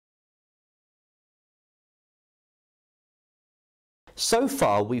So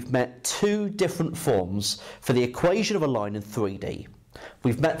far we've met two different forms for the equation of a line in 3D.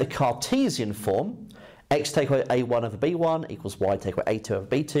 We've met the Cartesian form, x take away a1 over b1 equals y take away a2 over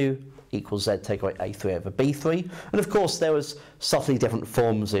b2 equals z take away a3 over b3. And of course there was subtly different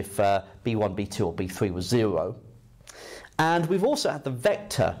forms if b1, b2 or b3 was 0. And we've also had the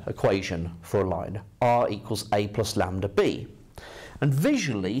vector equation for a line, r equals a plus lambda b. And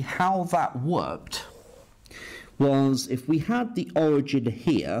visually how that worked was if we had the origin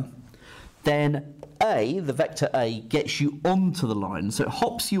here, then a, the vector a, gets you onto the line, so it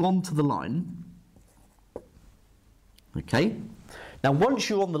hops you onto the line. Okay, now once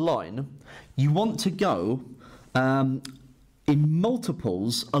you're on the line, you want to go in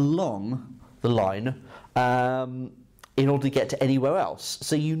multiples along the line in order to get to anywhere else.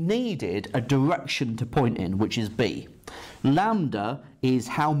 So you needed a direction to point in, which is b. Lambda is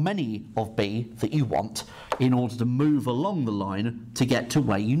how many of b that you want in order to move along the line to get to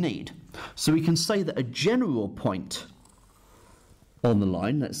where you need. So we can say that a general point on the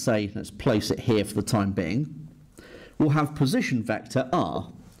line, let's place it here for the time being, will have position vector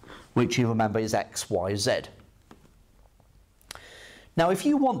r, which you remember is x, y, z. Now if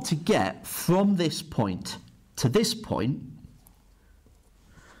you want to get from this point to this point,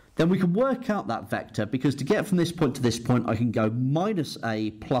 then we can work out that vector, because to get from this point to this point I can go minus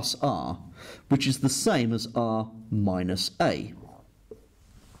a plus r, which is the same as r minus a.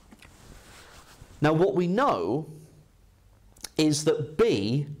 Now what we know is that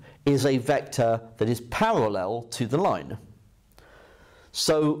b is a vector that is parallel to the line.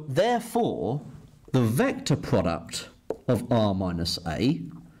 So therefore the vector product of r minus a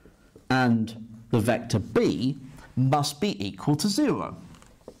and the vector b must be equal to 0.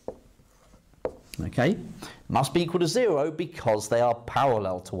 Okay, must be equal to 0 because they are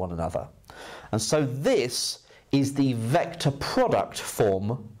parallel to one another. And so this is the vector product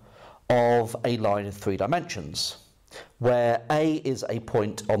form of a line in 3 dimensions, where a is a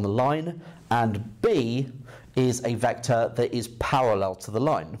point on the line and b is a vector that is parallel to the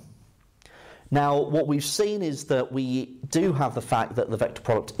line. Now what we've seen is that we do have the fact that the vector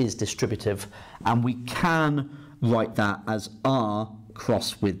product is distributive, and we can write that as r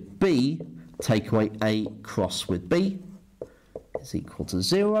cross with b take away a cross with b is equal to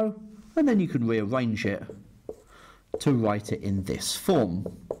 0, and then you can rearrange it to write it in this form.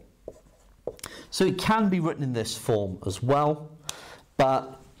 So it can be written in this form as well,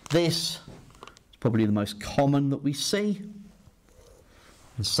 but this is probably the most common that we see,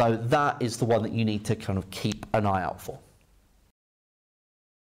 and so that is the one that you need to kind of keep an eye out for.